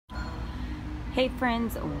Hey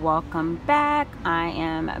friends, welcome back. I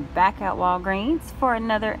am back at Walgreens for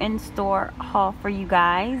another in-store haul for you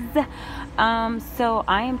guys. So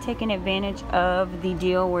I am taking advantage of the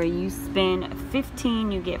deal where you spend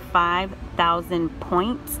 15, you get 5,000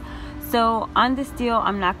 points. So on this deal,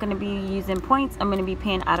 I'm not going to be using points. I'm going to be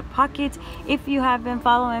paying out of pocket. If you have been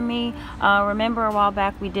following me, remember a while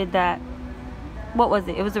back we did that. What was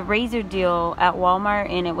it? It was a razor deal at Walmart,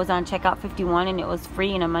 and it was on checkout 51, and it was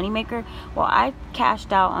free and a moneymaker. Well, I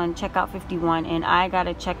cashed out on checkout 51, and I got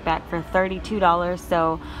a check back for $32.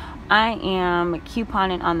 So I am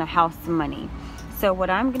couponing on the house money. So what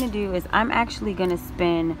I'm going to do is I'm actually going to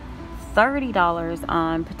spend $30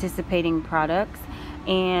 on participating products,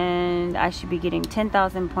 and I should be getting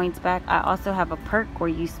 10,000 points back. I also have a perk where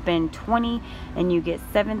you spend 20 and you get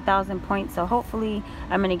 7,000 points. So hopefully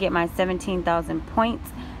I'm going to get my 17,000 points,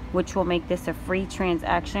 which will make this a free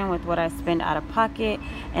transaction with what I spend out of pocket.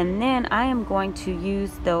 And then I am going to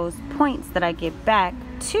use those points that I get back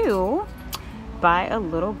to buy a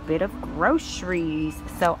little bit of groceries.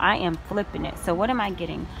 So I am flipping it. So what am I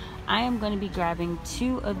getting? I am going to be grabbing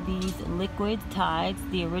 2 of these liquid Tides,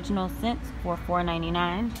 the original scents, for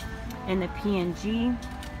 $4.99. In the P&G,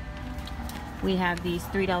 we have these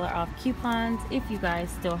 $3 off coupons. If you guys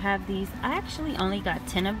still have these, I actually only got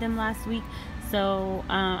 10 of them last week, so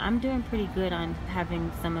I'm doing pretty good on having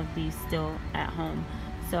some of these still at home.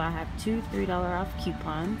 So I have 2 $3 off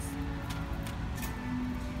coupons.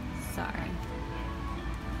 Sorry.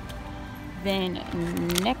 Then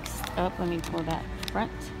next up, let me pull that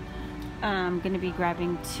front. I'm going to be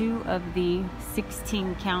grabbing 2 of the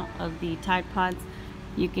 16 count of the Tide Pods.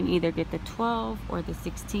 You can either get the 12 or the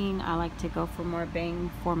 16. I like to go for more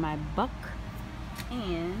bang for my buck.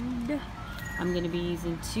 And I'm going to be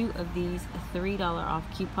using 2 of these $3 off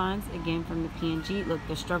coupons, again from the P&G. Look,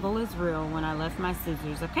 the struggle is real when I left my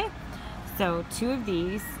scissors, okay? So 2 of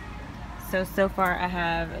these. So far I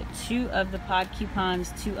have 2 of the pod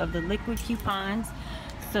coupons, 2 of the liquid coupons.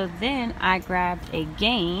 So then I grabbed a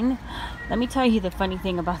Gain. Let me tell you the funny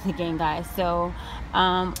thing about the Gain, guys. So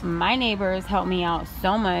my neighbors help me out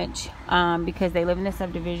so much because they live in the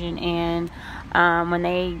subdivision, and when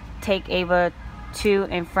they take Ava to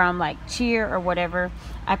and from like cheer or whatever,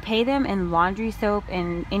 I pay them in laundry soap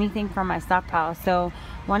and anything from my stockpile. So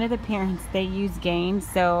one of the parents, they use Gain,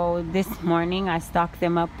 so this morning I stocked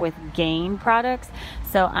them up with Gain products.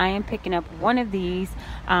 So I am picking up one of these.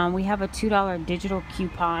 We have a $2 digital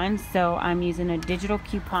coupon, so I'm using a digital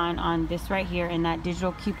coupon on this right here, and that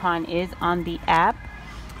digital coupon is on the app.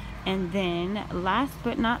 And then last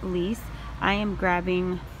but not least, I am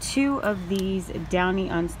grabbing 2 of these Downy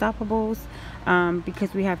Unstoppables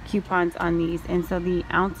because we have coupons on these, and so the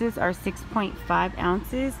ounces are 6.5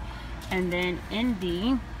 ounces. And then in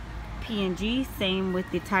the P&G, same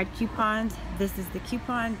with the Tide coupons. This is the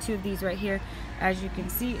coupon, 2 of these right here. As you can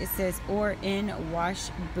see, it says or in wash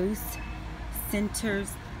boost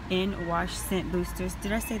centers, in wash scent boosters.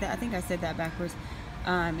 Did I say that? I think I said that backwards.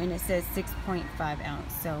 And it says 6.5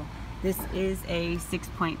 ounce. So this is a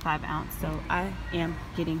 6.5 ounce. So I am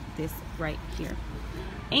getting this right here.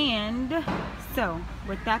 And so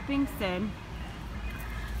with that being said,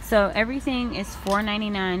 so everything is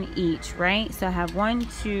 $4.99 each, right? So I have 1,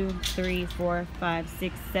 2, 3, 4, 5,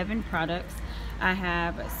 6, 7 products. I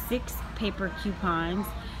have 6 paper coupons,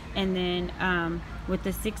 and then with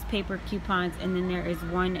the 6 paper coupons, and then there is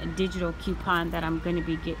 1 digital coupon that I'm going to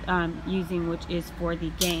be using, which is for the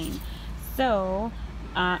Gain. So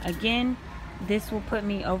again, this will put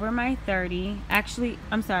me over my 30. Actually,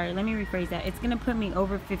 I'm sorry, let me rephrase that. It's going to put me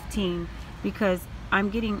over 15 because I'm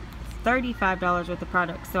getting $35 worth of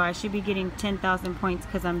products, so I should be getting 10,000 points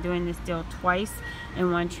because I'm doing this deal twice in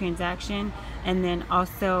one transaction. And then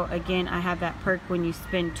also, again, I have that perk when you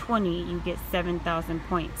spend 20, you get 7,000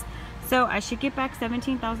 points. So I should get back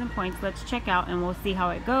 17,000 points. Let's check out and we'll see how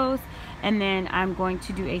it goes. And then I'm going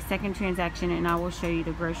to do a second transaction, and I will show you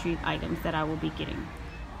the grocery items that I will be getting.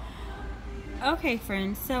 Okay,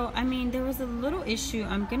 friends, so I mean, there was a little issue.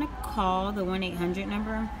 I'm gonna call the 1-800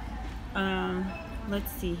 number.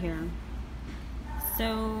 Let's see here.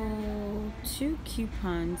 So 2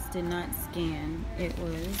 coupons did not scan. It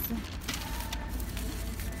was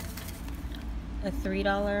a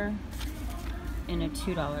 $3 and a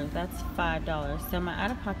 $2. That's $5. So my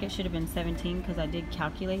out of pocket should have been 17 because I did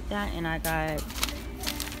calculate that, and I got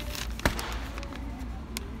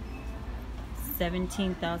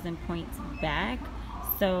 17,000 points back.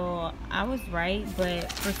 So I was right,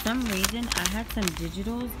 but for some reason I had some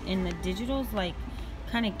digitals, and the digitals like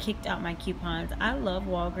kind of kicked out my coupons. I love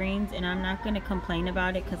Walgreens, and I'm not going to complain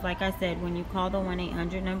about it because, like I said, when you call the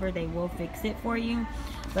 1-800 number, they will fix it for you.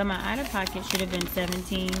 But my out-of-pocket should have been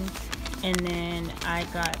 17, and then I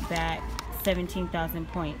got back 17,000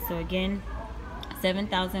 points. So again,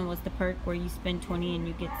 7,000 was the perk where you spend 20 and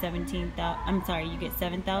you get 17,000. I'm sorry, you get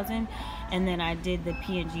 7,000. And then I did the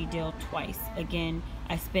P&G deal twice. Again,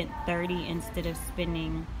 I spent 30 instead of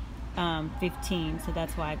spending 15, so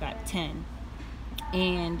that's why I got 10.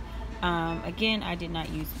 And again, I did not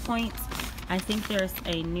use points. I think there's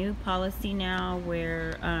a new policy now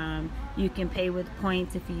where you can pay with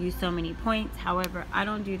points if you use so many points. However, I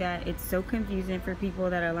don't do that. It's so confusing for people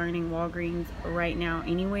that are learning Walgreens right now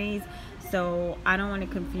anyways. So I don't want to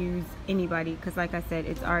confuse anybody because, like I said,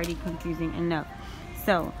 it's already confusing enough.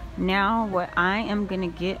 So now what I am going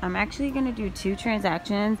to get, I'm actually going to do 2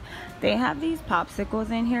 transactions. They have these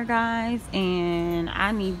popsicles in here, guys, and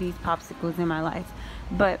I need these popsicles in my life.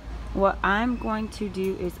 But what I'm going to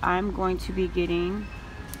do is I'm going to be getting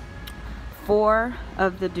 4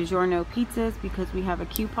 of the DiGiorno pizzas because we have a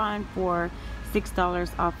coupon for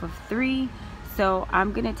 $6 off of 3. So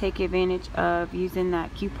I'm going to take advantage of using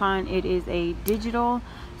that coupon. It is a digital.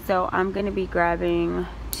 So I'm going to be grabbing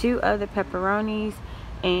 2 of the pepperonis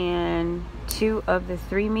and 2 of the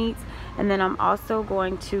 3 meats. And then I'm also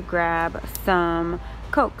going to grab some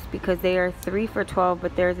Cokes because they are 3 for $12,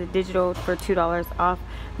 but there's a digital for $2 off,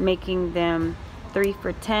 making them 3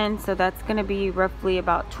 for $10. So that's going to be roughly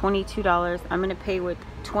about $22. I'm going to pay with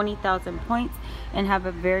 20,000 points and have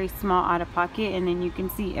a very small out of pocket, and then you can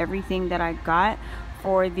see everything that I got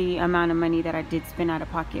for the amount of money that I did spend out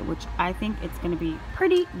of pocket, which I think it's going to be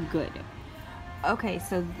pretty good. Okay,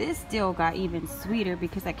 so this deal got even sweeter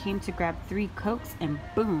because I came to grab 3 Cokes and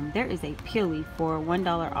boom, there is a Peely for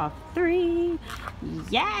 $1 off 3.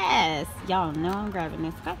 Yes, y'all know I'm grabbing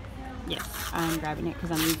this cup. Yes, I'm grabbing it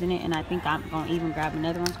because I'm using it, and I think I'm going to even grab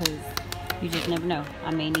another one because you just never know. I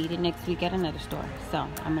may need it next week at another store. So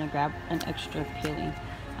I'm going to grab an extra Peely.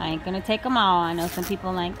 I ain't going to take them all. I know some people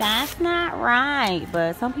are like, that's not right.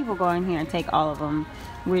 But some people go in here and take all of them,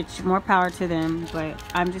 which more power to them. But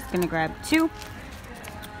I'm just going to grab 2.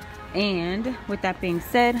 And with that being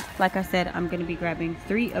said, like I said, I'm going to be grabbing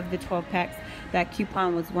 3 of the 12 packs. That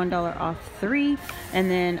coupon was $1 off 3. And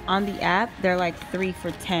then on the app, they're like 3 for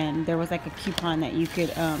 10. There was like a coupon that you could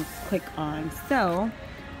click on. So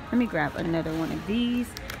let me grab another one of these.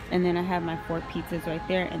 And then I have my 4 pizzas right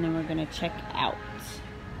there. And then we're going to check out.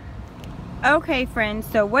 Okay, friends.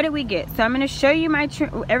 So what did we get? So I'm going to show you my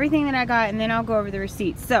everything that I got. And then I'll go over the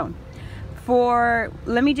receipts. So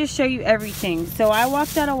let me just show you everything. So I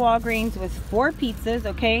walked out of Walgreens with 4 pizzas,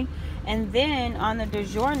 okay? And then on the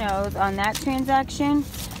DiGiorno's, on that transaction,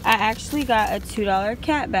 I actually got a $2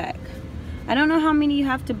 cat back. I don't know how many you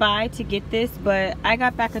have to buy to get this, but I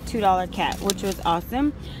got back a $2 cat, which was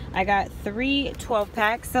awesome. I got 3 12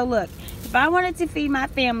 packs. So look, if I wanted to feed my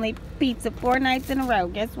family pizza 4 nights in a row,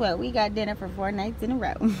 guess what? We got dinner for 4 nights in a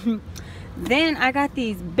row. Then I got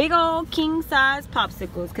these big old king size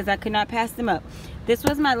popsicles because I could not pass them up. This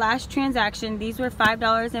was my last transaction. These were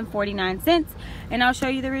 $5.49, and I'll show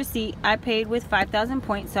you the receipt. I paid with 5,000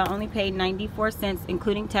 points, so I only paid 94 cents,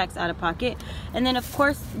 including tax out of pocket. And then of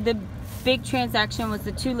course the big transaction was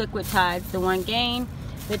the 2 liquid Tides, the 1 Gain,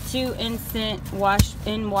 the 2 instant wash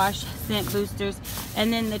scent boosters,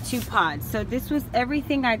 and then the 2 pods. So this was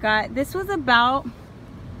everything I got. This was about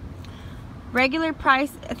regular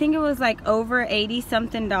price. I think it was like over 80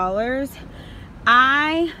 something dollars.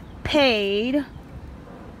 I paid,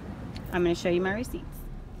 I'm going to show you my receipts.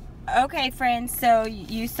 Okay, friends, so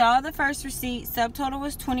you saw the first receipt. Subtotal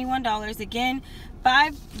was $21. Again,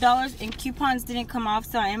 $5 in coupons didn't come off,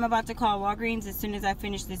 so I am about to call Walgreens as soon as I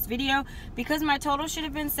finish this video because my total should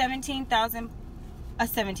have been $17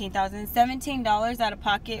 out of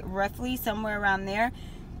pocket, roughly somewhere around there,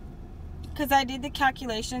 because I did the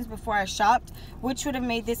calculations before I shopped, which would have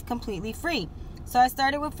made this completely free. So I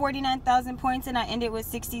started with 49,000 points and I ended with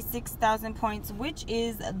 66,000 points, which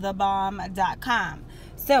is thebomb.com.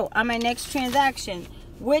 So on my next transaction,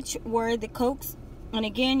 which were the Cokes, and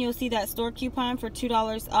again you'll see that store coupon for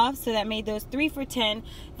 $2 off, so that made those 3 for 10.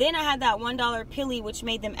 Then I had that $1 Peely, which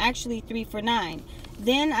made them actually 3 for 9.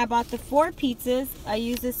 Then I bought the 4 pizzas. I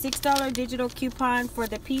used a $6 digital coupon for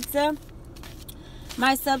the pizza.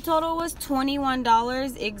 My subtotal was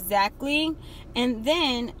 $21 exactly, and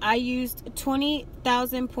then I used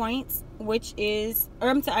 20,000 points, which is, or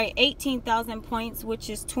I'm sorry, 18,000 points, which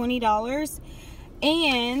is $20,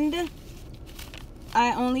 and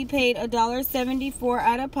I only paid $1.74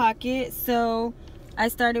 out of pocket. So I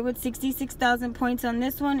started with 66,000 points on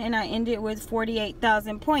this one, and I ended with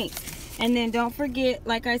 48,000 points. And then don't forget,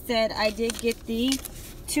 like I said, I did get the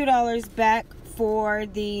 $2 back for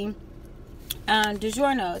the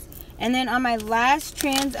DiGiorno's. And then on my last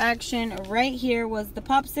transaction right here was the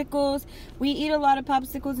popsicles. We eat a lot of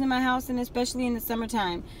popsicles in my house, and especially in the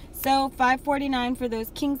summertime. So $5.49 for those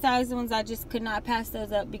king size ones. I just could not pass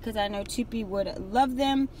those up because I know Choopy would love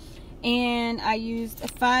them. And I used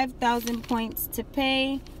 5,000 points to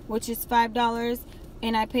pay, which is $5.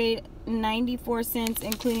 And I paid 94 cents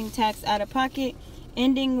including tax out of pocket,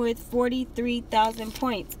 ending with 43,000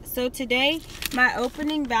 points. So today my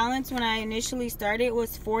opening balance when I initially started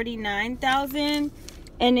was 49,000,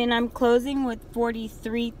 and then I'm closing with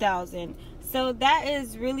 43,000. So that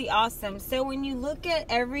is really awesome. So when you look at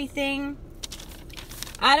everything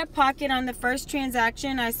out of pocket on the first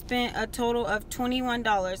transaction, I spent a total of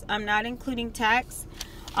 $21. I'm not including tax.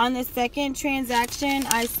 On the second transaction,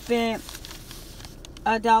 I spent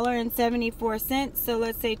 $1.74. So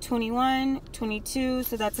let's say 21, 22.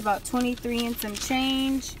 So that's about 23 and some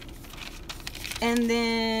change. And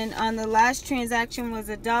then on the last transaction was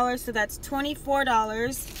 $1. So that's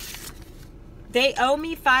 $24. They owe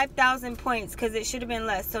me 5,000 points because it should have been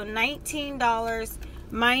less. So $19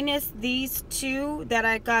 minus these two that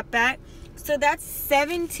I got back. So that's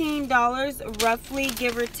 $17 roughly,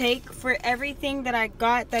 give or take, for everything that I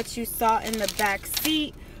got that you saw in the back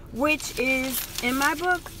seat, which is, in my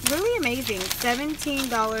book, really amazing.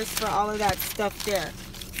 $17 for all of that stuff there.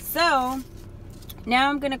 So now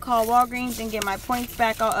I'm going to call Walgreens and get my points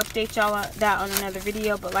back. I'll update y'all on that on another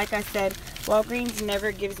video. But like I said, Walgreens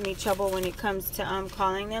never gives me trouble when it comes to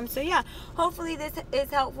calling them. So yeah, hopefully this is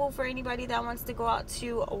helpful for anybody that wants to go out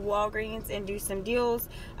to Walgreens and do some deals.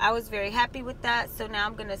 I was very happy with that. So now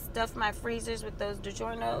I'm going to stuff my freezers with those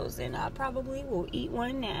DiGiorno's, and I probably will eat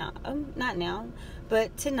one now. Not now,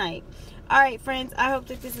 but tonight. Alright friends, I hope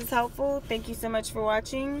that this is helpful. Thank you so much for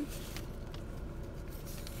watching.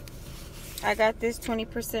 I got this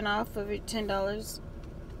 20% off of it, $10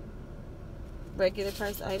 regular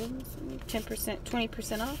price items, 10%,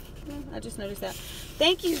 20% off. I just noticed that.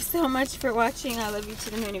 Thank you so much for watching. I love you to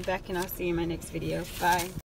the moon and back, and I'll see you in my next video. Bye.